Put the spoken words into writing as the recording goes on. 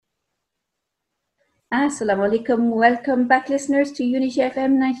Assalamu alaikum. Welcome back, listeners, to Unity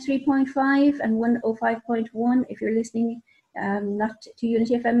FM 93.5 and 105.1. If you're listening not to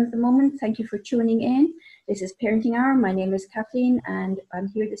Unity FM at the moment, thank you for tuning in. This is Parenting Hour. My name is Kathleen, and I'm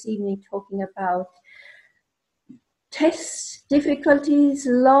here this evening talking about tests, difficulties,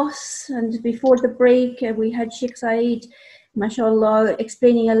 loss. And before the break, we had Sheikh Saeed, mashallah,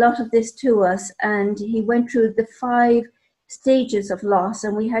 explaining a lot of this to us. And he went through the 5 stages of loss,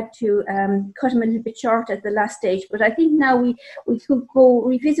 and we had to cut him a little bit short at the last stage. But I think now we could go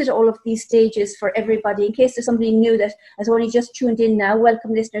revisit all of these stages for everybody, in case there's somebody new that has only just tuned in now.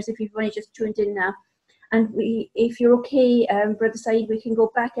 Welcome, listeners, if you've only just tuned in now. And if you're okay, Brother Saeed, we can go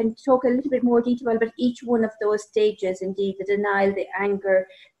back and talk a little bit more detail about each one of those stages, indeed, the denial, the anger,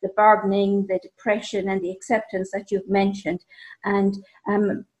 the bargaining, the depression, and the acceptance that you've mentioned, and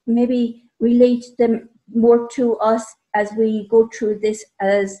maybe relate them more to us as we go through this,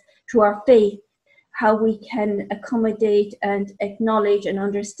 as through our faith, how we can accommodate and acknowledge and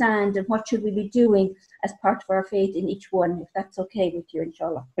understand, and what should we be doing as part of our faith in each one, if that's okay with you,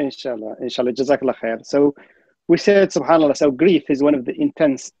 inshallah. Inshallah, Jazakallah khair. So we said, subhanAllah, so grief is one of the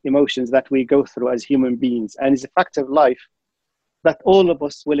intense emotions that we go through as human beings, and it's a fact of life that all of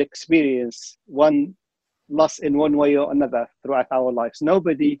us will experience one loss in one way or another throughout our lives.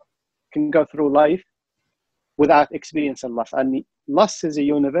 Nobody can go through life without experiencing loss, and loss is a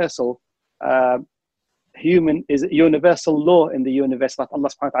universal universal law in the universe that Allah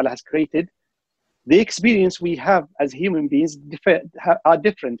subhanahu wa ta'ala has created. The experience we have as human beings are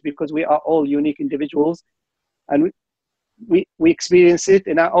different because we are all unique individuals, and we experience it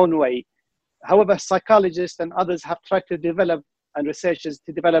in our own way. However, psychologists and others have tried to develop, and researchers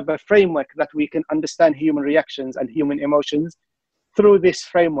to develop, a framework that we can understand human reactions and human emotions through this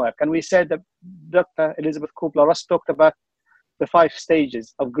framework. And we said that Dr. Elizabeth Kubler-Ross talked about the 5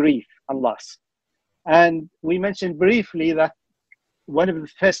 stages of grief and loss. And we mentioned briefly that one of the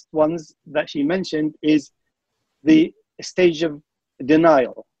first ones that she mentioned is the stage of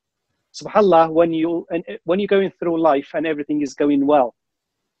denial. SubhanAllah, when you're going through life and everything is going well,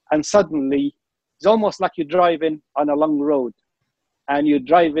 and suddenly it's almost like you're driving on a long road, and you're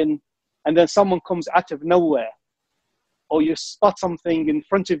driving, and then someone comes out of nowhere, or you spot something in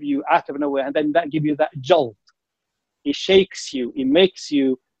front of you out of nowhere, and then that gives you that jolt. It shakes you, it makes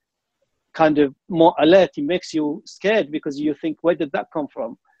you kind of more alert, it makes you scared because you think, where did that come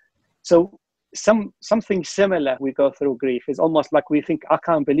from? So something similar we go through grief is almost like we think, I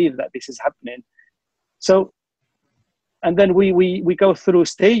can't believe that this is happening. So, and then we go through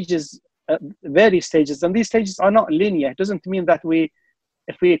stages, various stages, and these stages are not linear. It doesn't mean that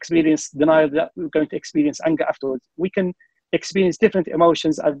if we experience denial, that we're going to experience anger afterwards. We can experience different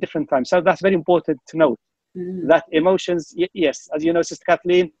emotions at different times. So that's very important to note. That emotions, yes, as you know, Sister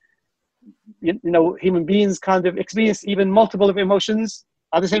Kathleen, you know, human beings kind of experience even multiple of emotions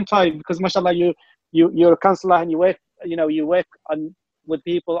at the same time, because mashallah, you're a counselor and you work with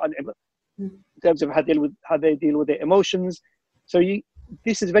people and in terms of how they deal with their emotions. So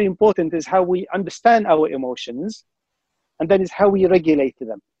this is very important, is how we understand our emotions, and then is how we regulate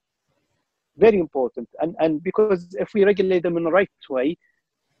them. Very important. And because if we regulate them in the right way,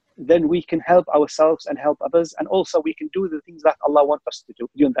 then we can help ourselves and help others, and also we can do the things that Allah wants us to do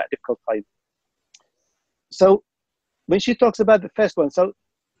during that difficult time. So when she talks about the first one, so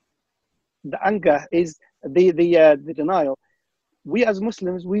the anger is the denial. We as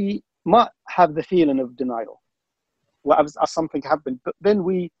Muslims, we might have the feeling of denial, as something happened, but then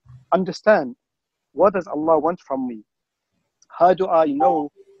we understand, what does Allah want from me? How do I know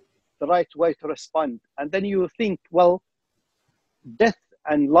the right way to respond? And then you think, well, death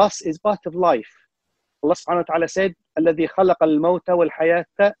and loss is part of life. Allah subhanahu wa ta'ala said, الَّذِي خَلَقَ الْمَوْتَ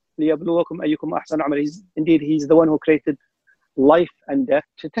وَالْحَيَاةَ لِيَبْلُوَكُمْ أَيُّكُمْ أَحْسَنُ عَمَلًا. Indeed, He's the one who created life and death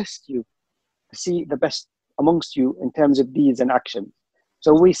to test you, to see the best amongst you in terms of deeds and actions.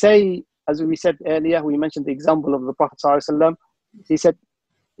 So we say, as we said earlier, we mentioned the example of the Prophet ﷺ. He said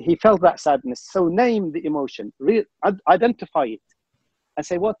he felt that sadness. So name the emotion, identify it, and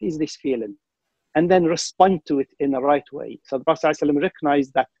say, what is this feeling? And then respond to it in the right way. So the Prophet ﷺ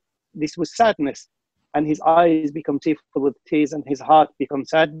recognized that this was sadness, and his eyes become tearful with tears, and his heart becomes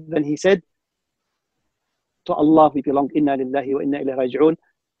sad. Then he said, to Allah we belong, inna lillahi wa inna ilayhi raji'un.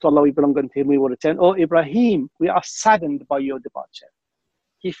 To Allah we belong, unto Him we will return. Oh Ibrahim, we are saddened by your departure.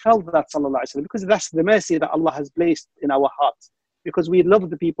 He felt that, sallallahu alaihi wasallam, because that's the mercy that Allah has placed in our hearts. Because we love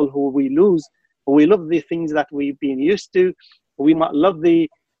the people who we lose, or we love the things that we've been used to. We might love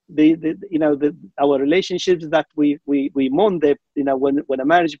our relationships that we mourn, when a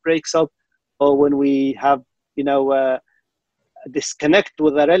marriage breaks up, or when we have disconnect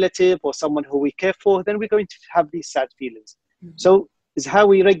with a relative or someone who we care for, then we're going to have these sad feelings. So it's how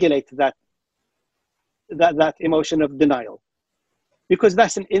we regulate that emotion of denial, because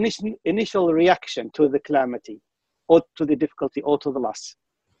that's an initial reaction to the calamity or to the difficulty or to the loss.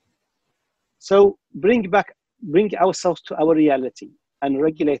 So bring ourselves to our reality and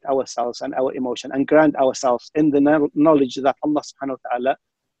regulate ourselves and our emotion and ground ourselves in the knowledge that Allah subhanahu wa ta'ala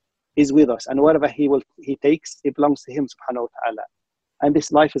is with us, and whatever he takes, it belongs to him subhanahu wa ta'ala. And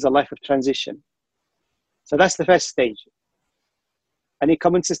this life is a life of transition. So that's the first stage. Any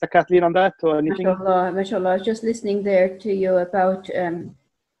comments, Sister Kathleen, on that or anything? MashaAllah. I was just listening there to you about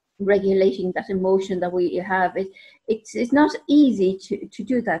regulating that emotion that we have. It's not easy to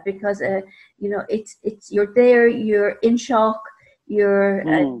do that, because it's you're there, you're in shock,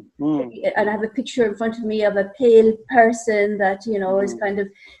 and I have a picture in front of me of a pale person that is kind of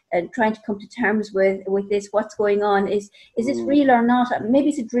trying to come to terms with this. What's going on? Is this real or not? Maybe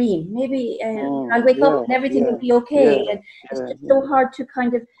it's a dream. Maybe I'll wake up and everything will be okay. And it's just so hard to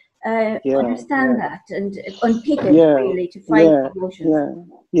kind of understand that and unpick it really to find emotions.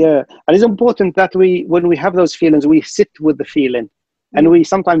 And it's important that when we have those feelings, we sit with the feeling, and we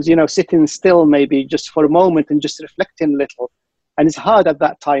sometimes sitting still maybe just for a moment and just reflecting a little. And it's hard at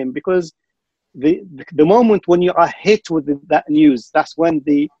that time, because the moment when you are hit with that news, that's when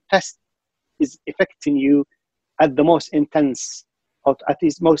the test is affecting you at the most intense, or at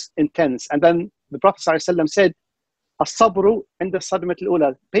its most intense. And then the Prophet ﷺ said, "As-sabru inda sadmat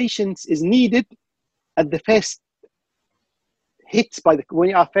al-ula." Patience is needed at the first when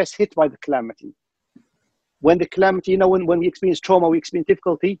you are first hit by the calamity. When the calamity, when we experience trauma, we experience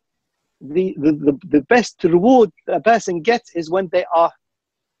difficulty. The best reward a person gets is when they are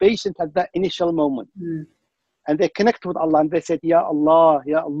patient at that initial moment, and they connect with Allah, and they said, "Ya Allah,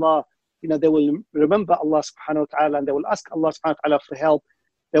 Ya Allah." They will remember Allah subhanahu wa ta'ala, and they will ask Allah subhanahu wa ta'ala for help.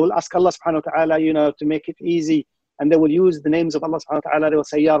 They will ask Allah subhanahu wa ta'ala, to make it easy, and they will use the names of Allah subhanahu wa ta'ala. They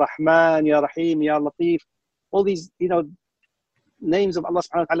will say, "Ya Rahman, Ya Rahim, Ya Latif." All these, names of Allah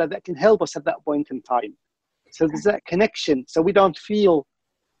subhanahu wa ta'ala that can help us at that point in time. So there's that connection. So we don't feel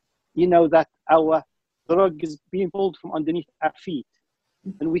that the rug is being pulled from underneath our feet,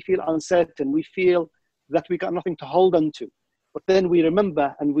 and we feel uncertain. We feel that we got nothing to hold on to. But then we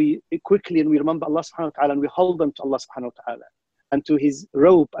remember, and we remember Allah subhanahu wa ta'ala, and we hold on to Allah subhanahu wa ta'ala and to his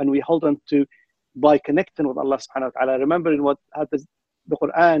rope, and we hold on to by connecting with Allah subhanahu wa ta'ala, remembering how does the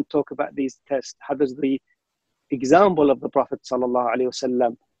Quran talk about these tests, how does the example of the Prophet sallallahu alaihi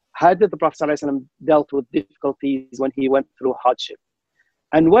wasallam, how did the Prophet sallallahu alaihi wasallam dealt with difficulties when he went through hardship.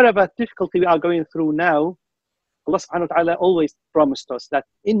 And whatever difficulty we are going through now, Allah subhanahu wa ta'ala always promised us that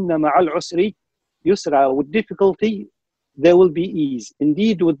inna ma'al usri yusra, with difficulty there will be ease.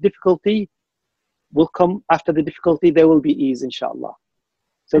 Indeed, with difficulty will come, after the difficulty there will be ease, inshallah.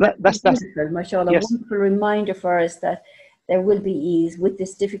 So that's mashallah, yes. Wonderful reminder for us that there will be ease. With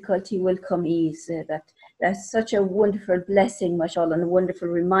this difficulty will come ease. That's such a wonderful blessing, mashallah, and a wonderful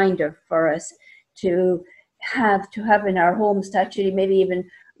reminder for us to have in our homes, to actually maybe even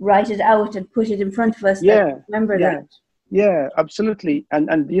write it out and put it in front of us. Remember that. Yeah, absolutely. And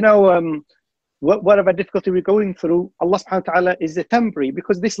whatever difficulty we're going through, Allah subhanahu wa ta'ala is a temporary,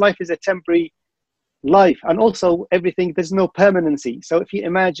 because this life is a temporary life, and also everything, there's no permanency. So if you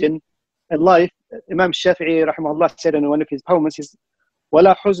imagine a life, Imam Shafi'i rahimahullah said in one of his poems, he's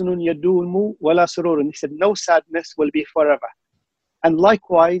وَلَا حُزْنٌ يَدُومُ وَلَا سُرُورٌ. He said, no sadness will be forever. And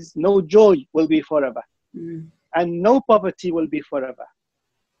likewise, no joy will be forever. And no poverty will be forever.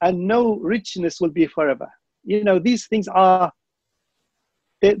 And no richness will be forever. These things are,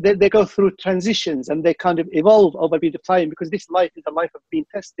 they go through transitions, and they kind of evolve over a period of time, because this life is a life of being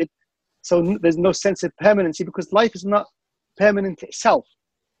tested. So there's no sense of permanency, because life is not permanent itself.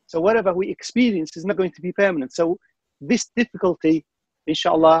 So whatever we experience is not going to be permanent. So this difficulty,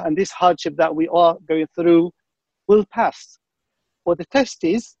 inshallah, and this hardship that we are going through will pass. What the test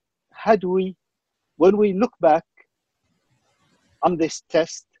is, when we look back on this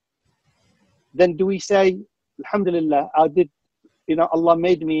test, then do we say, Alhamdulillah, Allah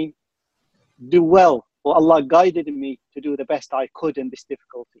made me do well, or Allah guided me to do the best I could in this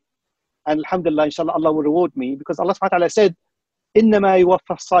difficulty. And Alhamdulillah, inshallah, Allah will reward me, because Allah subhanahu wa ta'ala said, إِنَّمَا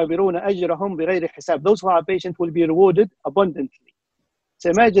يُوَفَّى الصَّابِرُونَ أَجْرَهُمْ بِغَيْرِ حِسَابٍ. Those who are patient will be rewarded abundantly. So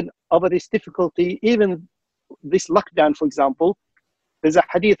imagine over this difficulty, even this lockdown, for example, there's a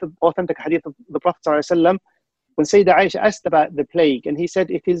authentic hadith of the Prophet ﷺ, when Sayyidah Aisha asked about the plague, and he said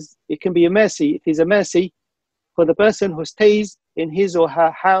it can be a mercy. It is a mercy for the person who stays in his or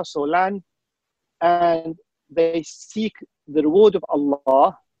her house or land, and they seek the reward of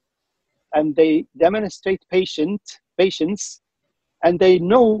Allah, and they demonstrate patience and they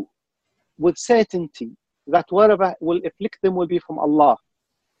know with certainty that whatever will afflict them will be from Allah.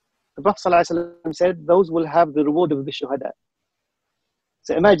 The Prophet ﷺ said, those will have the reward of the shuhada.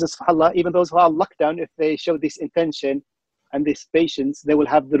 So imagine, subhanAllah, even those who are locked down, if they show this intention and this patience, they will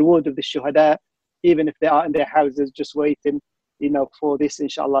have the reward of the shuhada, even if they are in their houses just waiting, for this,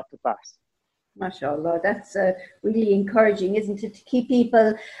 inshallah, to pass. MashaAllah, that's really encouraging, isn't it? To keep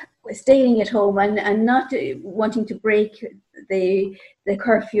people staying at home and not wanting to break the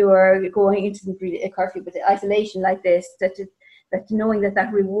curfew or going into a curfew, but the isolation like this, that knowing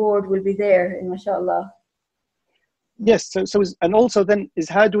that reward will be there, in MashaAllah. Yes, so and also then is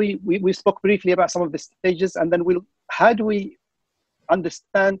how do we spoke briefly about some of the stages, and then how do we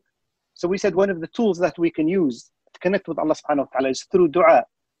understand? So we said one of the tools that we can use to connect with Allah subhanahu wa ta'ala is through dua.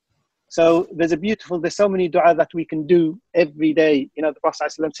 So there's so many dua that we can do every day. The Prophet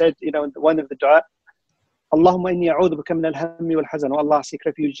ﷺ said, one of the dua, Allahumma inni a'udhu bika min al-hammi wal-hazan. Allah, I seek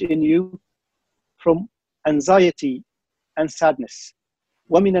refuge in you from anxiety and sadness.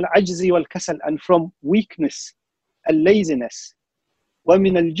 Wa min al-ajzi wal-kasal, and from weakness and laziness. Wa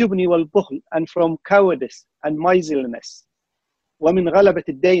min al-jubni wal-bukhl, and from cowardice and miserliness. Wa min ghalabat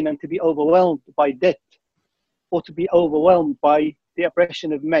ad-dayn, and to be overwhelmed by debt, or to be overwhelmed by the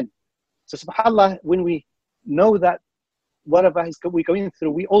oppression of men. So subhanAllah, when we know that whatever we're going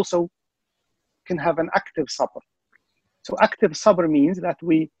through, we also can have an active sabr. So active sabr means that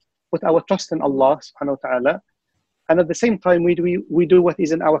we put our trust in Allah subhanahu wa ta'ala, and at the same time we do what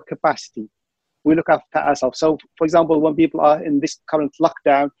is in our capacity. We look after ourselves. So for example, when people are in this current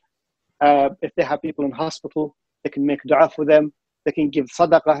lockdown, if they have people in hospital, they can make dua for them, they can give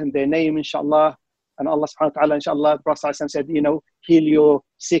sadaqah in their name, inshallah. And Allah subhanahu wa ta'ala, inshallah, the Prophet said, heal your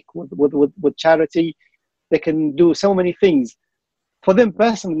sick with charity. They can do so many things. For them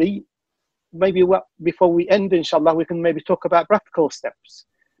personally, maybe before we end, inshallah, we can maybe talk about practical steps.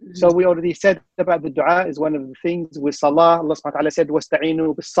 Mm-hmm. So we already said about the dua is one of the things. With salah, Allah subhanahu wa ta'ala said,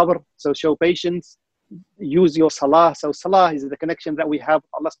 وَاسْتَعِينُوا بِالصَّبْرِ. So show patience, use your salah. So salah is the connection that we have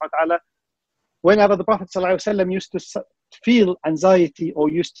with Allah subhanahu wa ta'ala. Whenever the Prophet ﷺ used to feel anxiety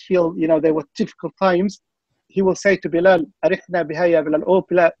or used to feel, there were difficult times, he will say to Bilal, Arikhna biha ya Bilal, oh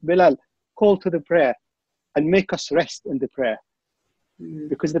Bilal, call to the prayer and make us rest in the prayer. Mm-hmm.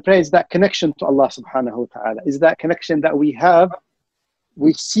 Because the prayer is that connection to Allah subhanahu wa ta'ala, is that connection that we have.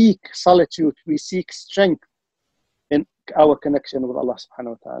 We seek solitude, we seek strength in our connection with Allah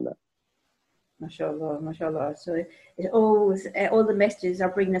subhanahu wa ta'ala. MashaAllah, MashaAllah. So it always, all the messages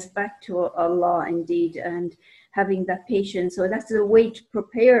are bringing us back to Allah indeed, and having that patience. So that's the way to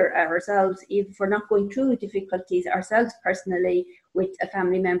prepare ourselves if we're not going through difficulties ourselves personally with a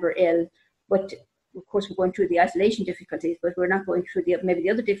family member ill. But of course, we're going through the isolation difficulties, but we're not going through maybe the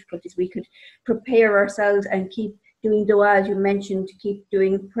other difficulties. We could prepare ourselves and keep doing dua, as you mentioned, to keep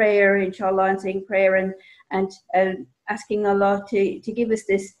doing prayer, inshallah, and saying prayer and asking Allah to give us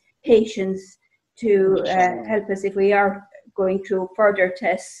this patience to help us if we are going through further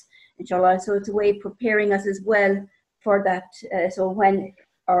tests, inshallah. So it's a way of preparing us as well for that. So when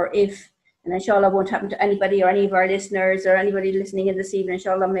or if, and inshallah won't happen to anybody or any of our listeners or anybody listening in this evening,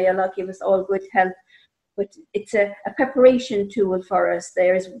 inshallah, may Allah give us all good health. But it's a preparation tool for us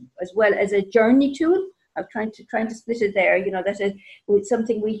there as well as a journey tool. I'm trying to split it there, it's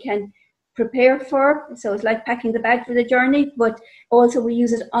something we can prepare for. So it's like packing the bag for the journey, but also we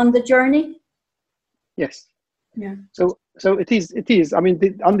use it on the journey. Yes. Yeah. So it is. I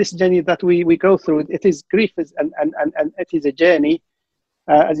mean, on this journey that we go through, it is grief, and it is a journey,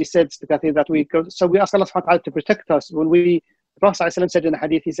 as you said, that we go. So we ask Allah subhanahu wa ta'ala to protect us. When the Prophet ﷺ said in the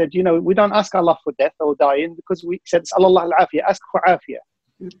hadith, he said, we don't ask Allah for death or dying, because we said, Allah al-afiyah, ask for afiyah.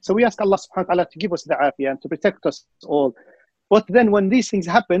 So we ask Allah subhanahu wa ta'ala to give us the afiyah and to protect us all. But then when these things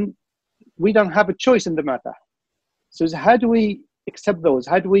happen, we don't have a choice in the matter. So how do we accept those?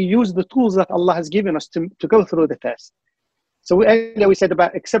 How do we use the tools that Allah has given us to go through the test? So earlier we said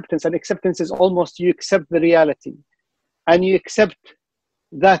about acceptance, and acceptance is almost you accept the reality and you accept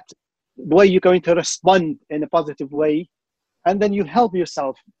that the way you're going to respond in a positive way, and then you help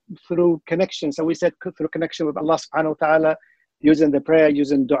yourself through connection. So we said through connection with Allah subhanahu wa ta'ala, using the prayer,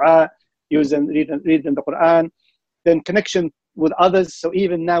 using dua, using reading the Quran, then connection with others. So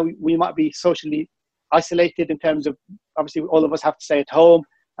even now we might be socially isolated in terms of, obviously all of us have to stay at home,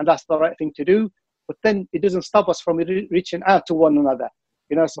 and that's the right thing to do. But then it doesn't stop us from reaching out to one another.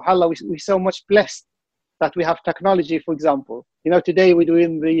 SubhanAllah, we're so much blessed that we have technology, for example. Today we're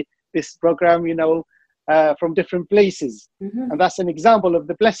doing this program, from different places. Mm-hmm. And that's an example of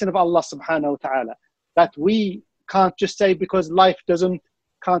the blessing of Allah subhanahu wa ta'ala, that we can't just say because life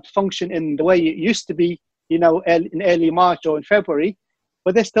can't function in the way it used to be, in early March or in February,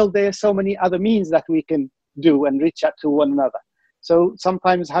 but there's so many other means that we can do and reach out to one another. So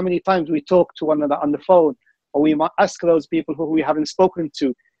sometimes, how many times we talk to one another on the phone, or we might ask those people who we haven't spoken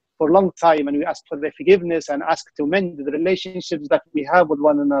to for a long time, and we ask for their forgiveness and ask to mend the relationships that we have with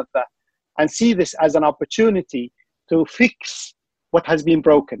one another, and see this as an opportunity to fix what has been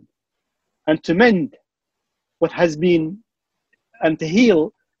broken, and to mend what has been, and to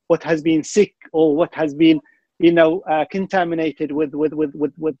heal what has been sick, or what has been, contaminated with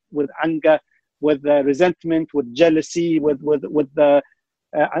anger, with resentment, with jealousy, with the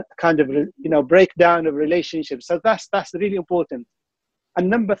kind of breakdown of relationships. So that's really important. And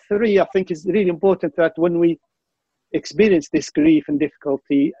number 3, I think, is really important, that when we experience this grief and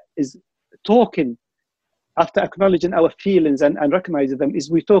difficulty, is talking. After acknowledging our feelings and recognizing them, is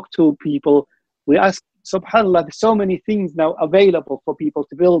we talk to people. We ask, subhanAllah, there's so many things now available for people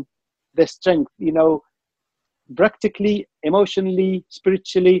to build their strength, practically, emotionally,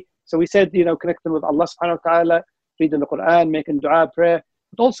 spiritually. So we said, connecting with Allah subhanahu wa ta'ala, reading the Quran, making dua, prayer.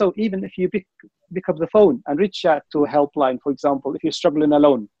 But also, even if you pick up the phone and reach out to a helpline, for example, if you're struggling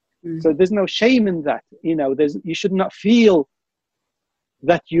alone. So there's no shame in that. You should not feel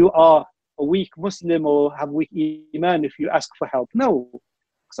that you are a weak Muslim or have weak iman if you ask for help. No.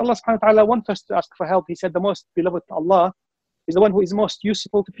 Because Allah subhanahu wa ta'ala wants us to ask for help. He said the most beloved to Allah is the one who is most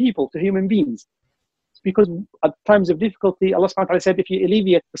useful to people, to human beings. It's because at times of difficulty, Allah subhanahu wa ta'ala said, if you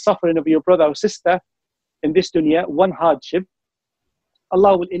alleviate the suffering of your brother or sister in this dunya, one hardship,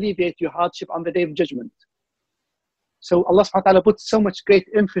 Allah will alleviate your hardship on the day of judgment. So Allah subhanahu wa ta'ala put so much great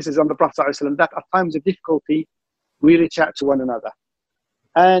emphasis on the Prophet ﷺ that at times of difficulty, we reach out to one another.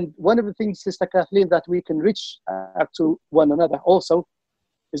 And one of the things, Sister Kathleen, that we can reach out to one another also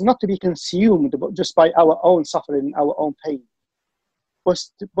is not to be consumed just by our own suffering, our own pain,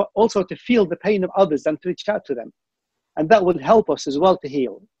 but also to feel the pain of others and to reach out to them. And that will help us as well to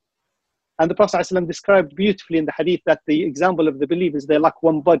heal. And the Prophet ﷺ described beautifully in the hadith that the example of the believers, they're like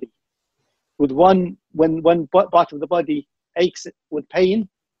one body. With when one part of the body aches with pain,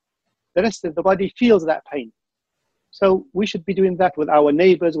 the rest of the body feels that pain. So we should be doing that with our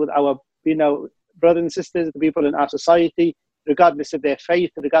neighbors, with our brothers and sisters, the people in our society, regardless of their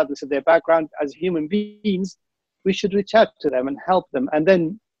faith, regardless of their background. As human beings, we should reach out to them and help them. And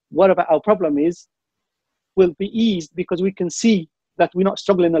then whatever our problem is will be eased, because we can see that we're not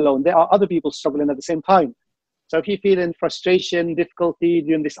struggling alone. There are other people struggling at the same time. So if you're feeling frustration, difficulty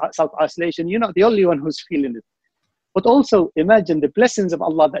during this self-isolation, you're not the only one who's feeling it. But also imagine the blessings of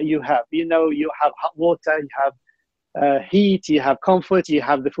Allah that you have. You have hot water, you have heat, you have comfort, you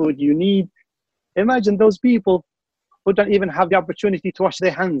have the food you need. Imagine those people who don't even have the opportunity to wash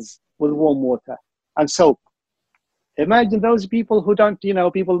their hands with warm water and soap. Imagine those people who don't,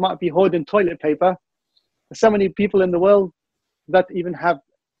 people might be hoarding toilet paper. There's so many people in the world that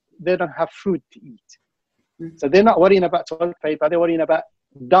they don't have food to eat. So they're not worrying about toilet paper, they're worrying about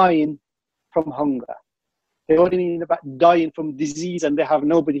dying from hunger. They're worrying about dying from disease and they have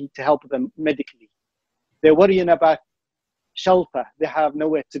nobody to help them medically. They're worrying about shelter, they have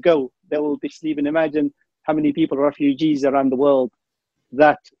nowhere to go. They will be sleeping. Imagine how many people, refugees around the world,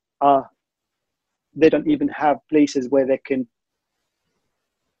 that they don't even have places where they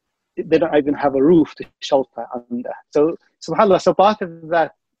don't even have a roof to shelter under. So subhanAllah, so part of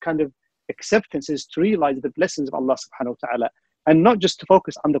that kind of acceptance is to realize the blessings of Allah subhanahu wa ta'ala, and not just to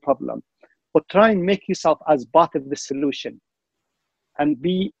focus on the problem, but try and make yourself as part of the solution and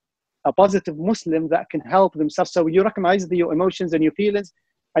be a positive Muslim that can help themselves. So you recognize your emotions and your feelings,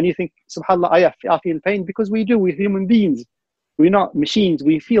 and you think, subhanAllah, I feel pain, because we do. We're human beings. We're not machines.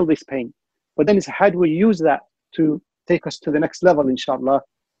 We feel this pain. But then it's how do we use that to take us to the next level, inshallah,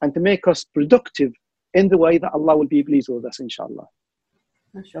 and to make us productive in the way that Allah will be pleased with us, inshallah.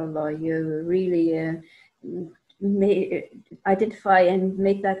 MashaAllah, you really identify and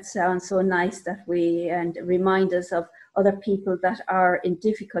make that sound so nice, and remind us of other people that are in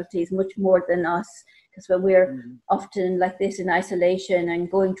difficulties much more than us. Because when we're often like this in isolation and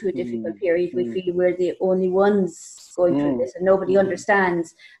going through a difficult period, we feel we're the only ones going through this, and nobody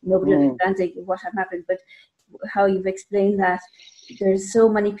understands. Nobody understands what has happened. But how you've explained that, there's so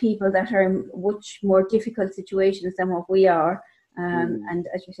many people that are in much more difficult situations than what we are. And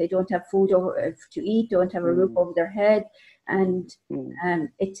as you say, don't have food to eat, don't have a roof over their head, and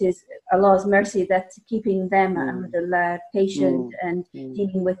it is Allah's mercy that's keeping them alhamdulillah patient and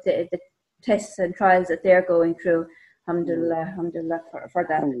dealing with the tests and trials that they're going through. Alhamdulillah for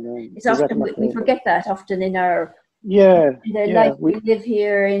that. It's often we forget that often in our Yeah, the yeah, life we live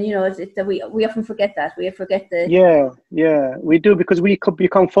here, and you know, it's that we often forget that. We forget the. yeah, we do, because we could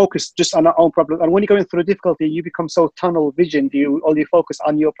become focused just on our own problem. And when you're going through difficulty, you become so tunnel visioned. You only focus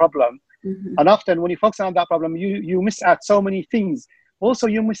on your problem. Mhm. And often when you focus on that problem, you miss out so many things. Also,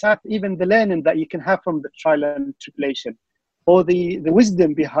 you miss out even the learning that you can have from the trial and tribulation, or the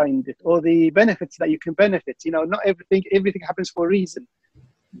wisdom behind it, or the benefits that you can benefit. You know, not everything happens for a reason.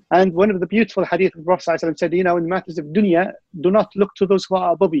 And one of the beautiful hadith of the Prophet ﷺ said, you know, in matters of dunya, do not look to those who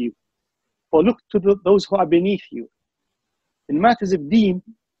are above you, or look to those who are beneath you. In matters of deen,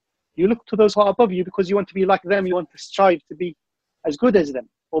 you look to those who are above you because you want to be like them, you want to strive to be as good as them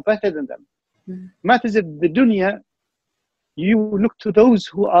or better than them. Mhm. Matters of the dunya, you look to those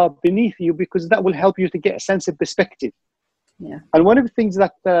who are beneath you because that will help you to get a sense of perspective. Yeah. And one of the things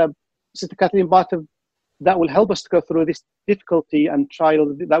that Sister Kathleen Barton, that will help us to go through this difficulty and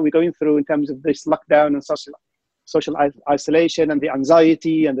trial that we're going through in terms of this lockdown and social isolation and the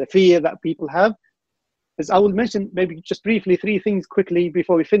anxiety and the fear that people have, is I will mention maybe just briefly 3 things quickly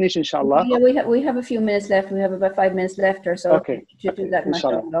before we finish, inshallah. Yeah, we have a few minutes left. We have about 5 minutes left or so Okay. to do that,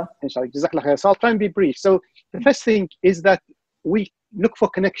 Inshallah. mashallah. Inshallah. Jazakallah khair. So I'll try and be brief. So the first thing is that we look for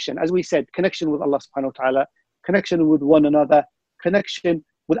connection, as we said, connection with Allah subhanahu wa ta'ala, connection with one another, connection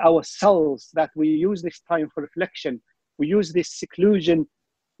with ourselves, that we use this time for reflection. We use this seclusion,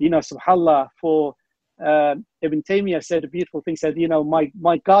 you know, subhanallah, for Ibn Taymiyyah said a beautiful thing, said, you know,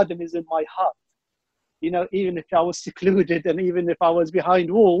 my garden is in my heart. You know, even if I was secluded and even if I was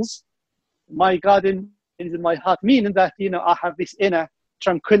behind walls, my garden is in my heart, meaning that, you know, I have this inner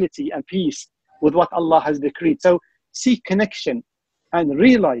tranquility and peace with what Allah has decreed. So seek connection and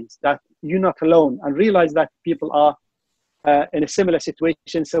realize that you're not alone, and realize that people are in a similar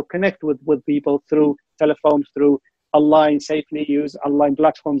situation. So connect with people through telephone, through online, safely use online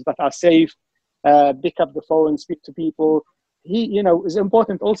platforms that are safe. Pick up the phone, speak to people. You know, it's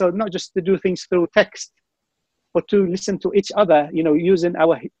important also not just to do things through text, but to listen to each other, you know, using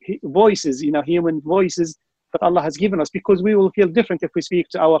our voices, you know, human voices that Allah has given us, because we will feel different if we speak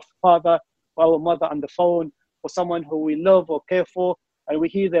to our father or our mother on the phone, or someone who we love or care for, and we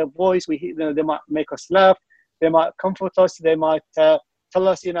hear their voice, you know, they might make us laugh, they might comfort us, they might tell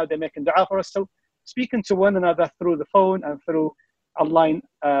us, you know, they're making dua for us. So speaking to one another through the phone and through online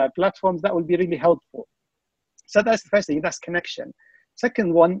platforms, that will be really helpful. So that's the first thing, that's connection.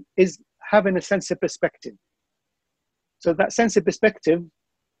 Second one is having a sense of perspective. So that sense of perspective.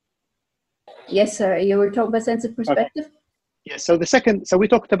 Yes, sir. You were talking about sense of perspective. Okay. Yeah. So we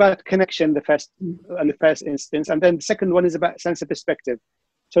talked about connection the first instance, and then the second one is about sense of perspective.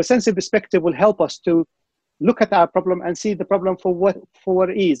 So sense of perspective will help us to look at our problem and see the problem for what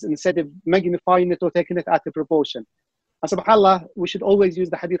it is, instead of magnifying it or taking it out of proportion. And subhanAllah, we should always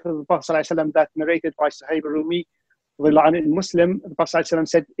use the hadith of the Prophet ﷺ that narrated by Suhaib al-Rumi, in Muslim. The Prophet ﷺ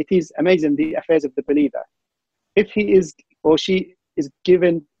said, it is amazing the affairs of the believer. If he is or she is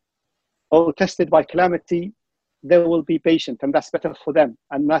given or tested by calamity, they will be patient, and that's better for them.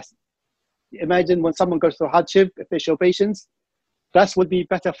 And imagine when someone goes through hardship, if they show patience, that would be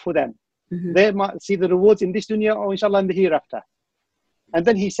better for them. Mm-hmm. They might see the rewards in this dunya or inshallah in the hereafter. And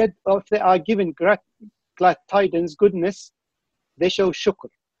then he said, if they are given glad tidings, goodness, they show shukr.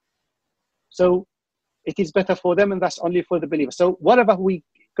 So it is better for them, and that's only for the believer. So whatever we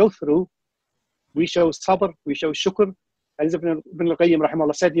go through, we show sabr, we show shukr. As Ibn al-Qayyim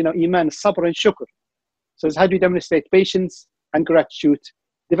rahimahullah said, you know, iman, sabr and shukr. So it's how do you demonstrate patience and gratitude?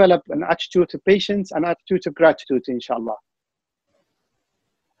 Develop an attitude of patience and attitude of gratitude, inshallah.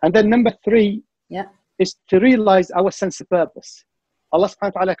 And then number 3 is to realize our sense of purpose. Allah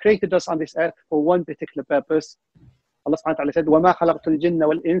subhanahu wa ta'ala created us on this earth for one particular purpose. Allah subhanahu wa ta'ala said, وَمَا خَلَقْتُ الْجِنَّ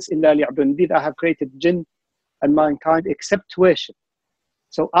وَالْإِنسِ إِلَّا لِيَعْبُدُونِ. Indeed, I have created jinn and mankind except to worship.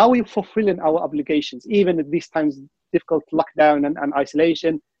 So are we fulfilling our obligations, even at these times, difficult lockdown and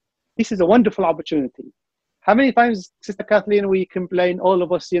isolation? This is a wonderful opportunity. How many times, Sister Kathleen, we complain, all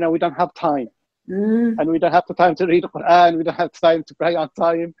of us, you know, we don't have time. And we don't have the time to read the Quran, we don't have time to pray on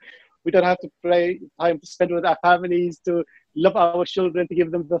time, we don't have time to spend with our families, to love our children, to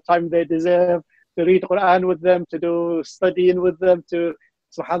give them the time they deserve, to read the Quran with them, to do studying with them, to,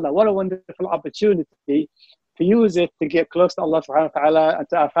 subhanAllah, what a wonderful opportunity to use it to get close to Allah subhanahu wa ta'ala and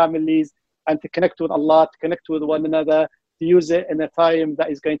to our families, and to connect with Allah, to connect with one another, to use it in a time that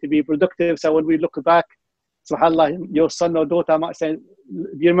is going to be productive. So when we look back, subhanAllah, your son or daughter might say,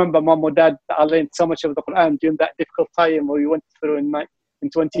 do you remember mom or dad that I learned so much of the Quran during that difficult time or you went through in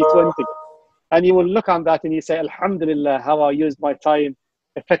 2020? And you will look on that and you say, Alhamdulillah, how I used my time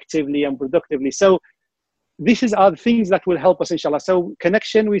effectively and productively. So these are the things that will help us, inshallah. So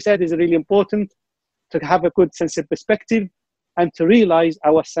connection, we said, is really important. to have a good sense of perspective, and to realize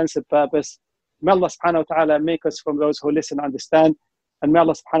our sense of purpose. May Allah subhanahu wa ta'ala make us from those who listen and understand. And may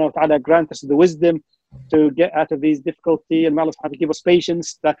Allah subhanahu wa ta'ala grant us the wisdom to get out of these difficulty. And may Allah subhanahu wa ta'ala give us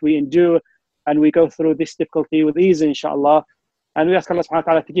patience that we endure and we go through this difficulty with ease, inshallah. And we ask Allah subhanahu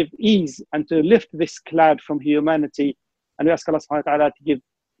wa ta'ala to give ease and to lift this cloud from humanity. And we ask Allah subhanahu wa ta'ala to give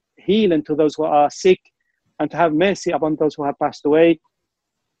healing to those who are sick and to have mercy upon those who have passed away.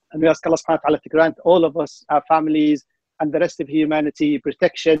 And we ask Allah subhanahu wa ta'ala to grant all of us, our families, and the rest of humanity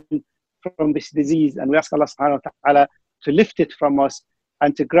protection from this disease. And we ask Allah subhanahu wa ta'ala to lift it from us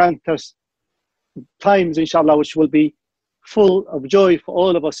and to grant us times, inshallah, which will be full of joy for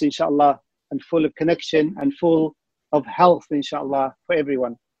all of us, inshallah, and full of connection and full of health, inshallah, for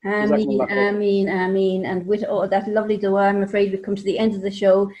everyone. Ameen, ameen, ameen. And with all that lovely dua, I'm afraid we've come to the end of the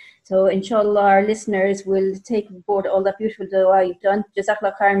show. So inshallah, our listeners will take aboard all that beautiful dua you've done.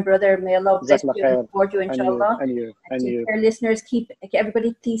 Jazakallah khairan, brother. May Allah bless you and support you, inshallah. And you. Our listeners,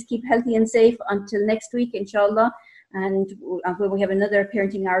 everybody, please keep healthy and safe until next week, inshallah. And when we have another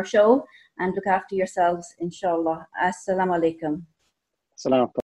Parenting Hour show, and look after yourselves, inshallah. Assalamu alaikum. Assalamu alaikum.